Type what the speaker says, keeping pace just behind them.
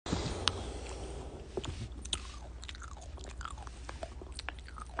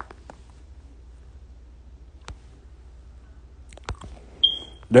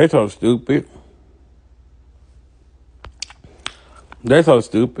They so stupid. They so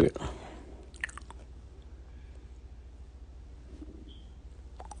stupid.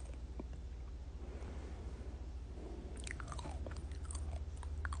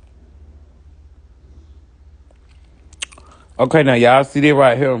 Okay, now y'all see that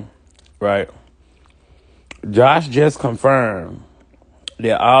right here, right? Josh just confirmed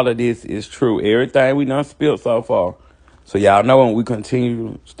that all of this is true. Everything we done spilled so far. So y'all know when we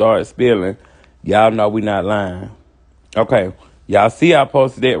continue to start spilling, y'all know we not lying. Okay, y'all see I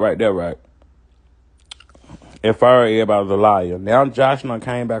posted that right there, right? At first, everybody was a liar. Now Josh done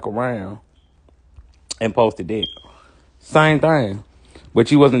came back around and posted that. Same thing. But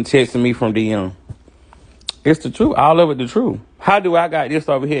you wasn't texting me from DM. It's the truth. All of it the truth. How do I got this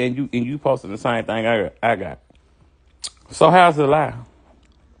over here and you posted the same thing I got? So how's it a lie?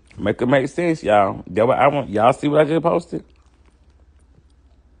 Make it make sense, y'all. That what I want. Y'all see what I just posted?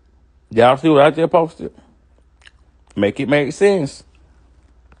 Y'all see what I just posted? Make it make sense.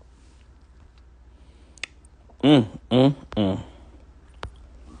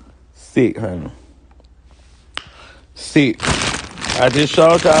 Sick, honey. Sick. I just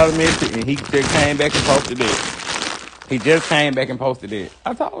showed y'all the message and he just came back and posted it. He just came back and posted it.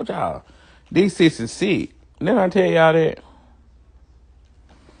 I told y'all. These sis is sick. Didn't I tell y'all that?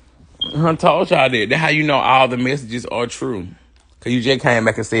 I told y'all that. That's how you know all the messages are true. Cause you just came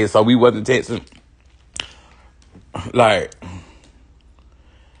back and said so we wasn't texting. Like,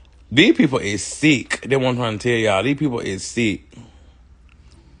 these people is sick. They want to tell y'all. These people is sick.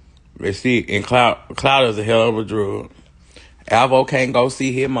 They're sick. And cloud is a hell of a drug. Alvo can't go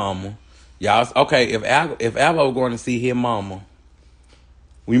see his mama. Y'all, okay, if Alvo going to see his mama,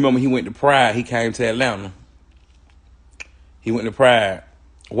 remember he went to Pride, he came to Atlanta. He went to Pride.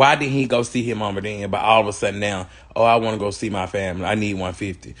 Why didn't he go see his mama then? But all of a sudden now, oh, I want to go see my family. I need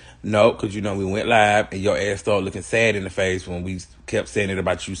 150. No, because you know we went live and your ass started looking sad in the face when we kept saying it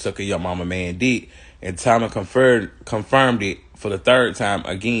about you sucking your mama man dick. And Tommy confirmed it for the third time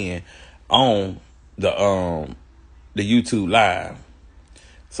again on the YouTube live.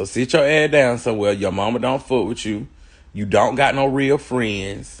 So sit your ass down somewhere. Your mama don't fuck with you. You don't got no real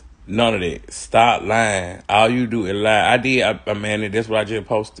friends. None of that. Stop lying. All you do is lie. I did, man, that's what I just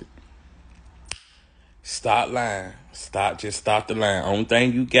posted. Stop lying. Just stop the lying. Only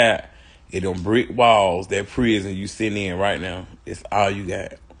thing you got is them brick walls, that prison you sitting in right now. It's all you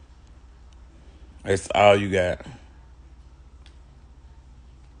got. It's all you got.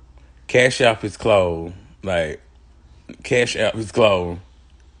 Cash App is closed. Like, Cash App is closed.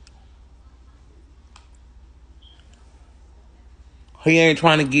 He ain't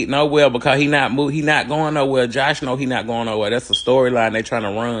trying to get nowhere because he not going nowhere. Josh know he not going nowhere. That's a storyline they trying to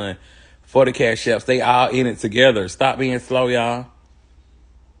run for the Cash Apps. They all in it together. Stop being slow, y'all.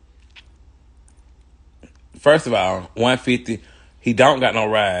 First of all, 150, he don't got no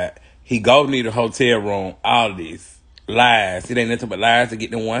ride. He go need a hotel room. All of these lies. It ain't nothing but lies to get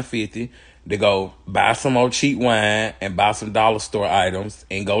them 150. To go buy some more cheap wine and buy some dollar store items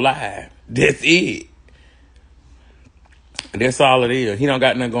and go live. That's it. That's all it is. He don't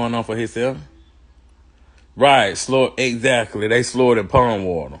got nothing going on for himself. Right, slow. Exactly. They slower than pond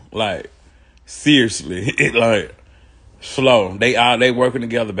water. Like, seriously. It like, slow. They working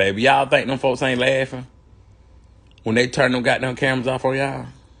together, baby. Y'all think them folks ain't laughing when they turn them goddamn cameras off on y'all?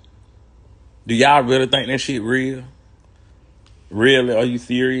 Do y'all really think that shit real? Really? Are you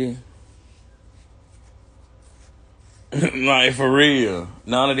serious? Like, for real.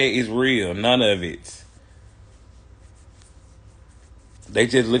 None of that is real. None of it. They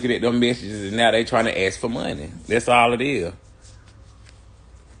just looking at them messages and now they trying to ask for money. That's all it is.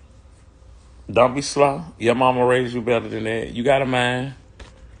 Don't be slow. Your mama raised you better than that. You got a mind.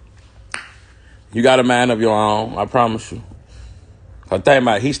 You got a mind of your own. I promise you. Cause think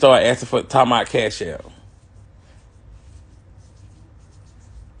about it, he started asking for talking about Cash App.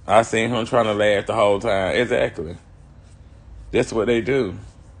 I seen him trying to laugh the whole time. Exactly. That's what they do.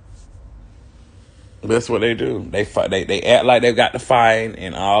 That's what they do. They act like they got the fine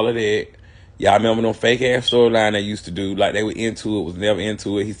and all of that. Y'all remember them fake ass storyline they used to do? Like they were into it, was never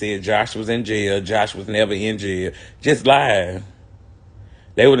into it. He said Josh was in jail. Josh was never in jail. Just lie.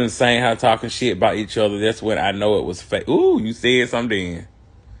 They were in the same house talking shit about each other. That's when I know it was fake. Ooh, you said something.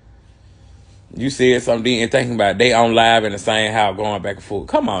 You said something and thinking about it. They on live in the same house going back and forth.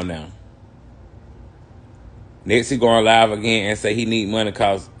 Come on now. Next he going live again and say he need money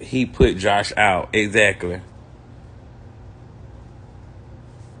because he put Josh out. Exactly.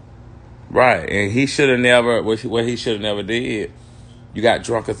 Right. And he should have never, what he should have never did. You got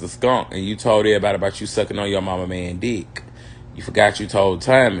drunk as a skunk and you told everybody about you sucking on your mama man dick. You forgot you told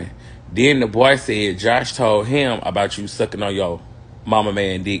Tommy. Then the boy said Josh told him about you sucking on your mama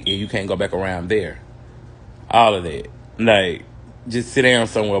man dick and you can't go back around there. All of that. Like, just sit down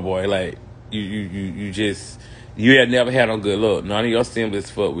somewhere, boy. Like, you have never had no good luck. None of your siblings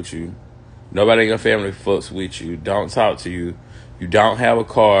fuck with you. Nobody in your family fucks with you. Don't talk to you. You don't have a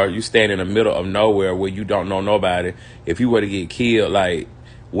car. You stand in the middle of nowhere where you don't know nobody. If you were to get killed, like,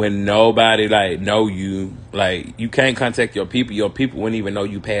 when nobody, like, know you, like, you can't contact your people wouldn't even know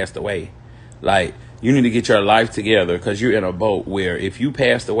you passed away. Like, you need to get your life together because you're in a boat where if you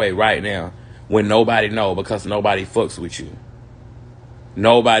passed away right now, when nobody know because nobody fucks with you.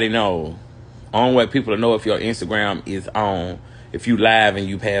 Nobody know. Only way people know if your Instagram is on, if you live and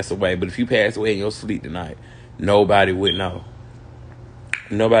you pass away. But if you pass away in your sleep tonight, nobody would know.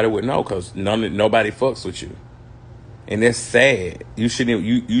 Nobody would know because nobody fucks with you. And that's sad. You shouldn't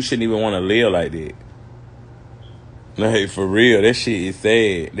even want to live like that. Like, for real, that shit is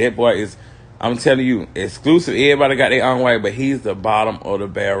sad. That boy is, I'm telling you, exclusive. Everybody got their own way, but he's the bottom of the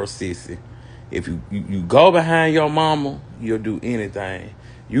barrel sissy. If you go behind your mama, you'll do anything.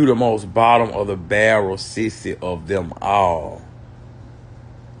 You the most bottom of the barrel sissy of them all.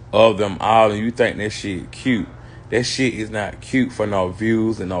 Of them all. And you think that shit cute. That shit is not cute for no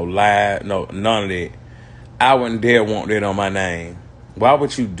views and no live, no, none of that. I wouldn't dare want that on my name. Why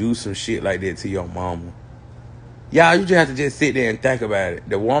would you do some shit like that to your mama? Y'all, you just have to just sit there and think about it.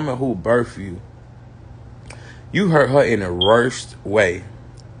 The woman who birthed you, you hurt her in the worst way.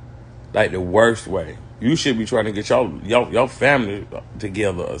 Like the worst way. You should be trying to get your family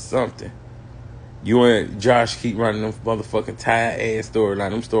together or something. You and Josh keep running them motherfucking tired ass storylines.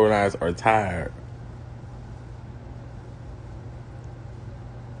 Them storylines are tired.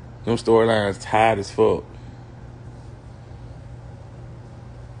 Them storylines tired as fuck.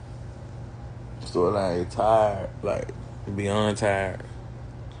 Storyline is tired. Like, beyond tired.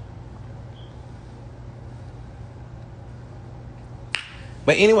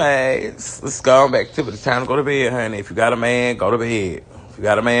 But anyways, let's go on back to it. It's time to go to bed, honey. If you got a man, go to bed. If you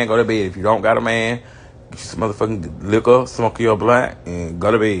got a man, go to bed. If you don't got a man, get you some motherfucking liquor, smoke your blunt, and go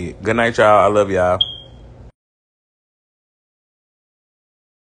to bed. Good night, y'all. I love y'all.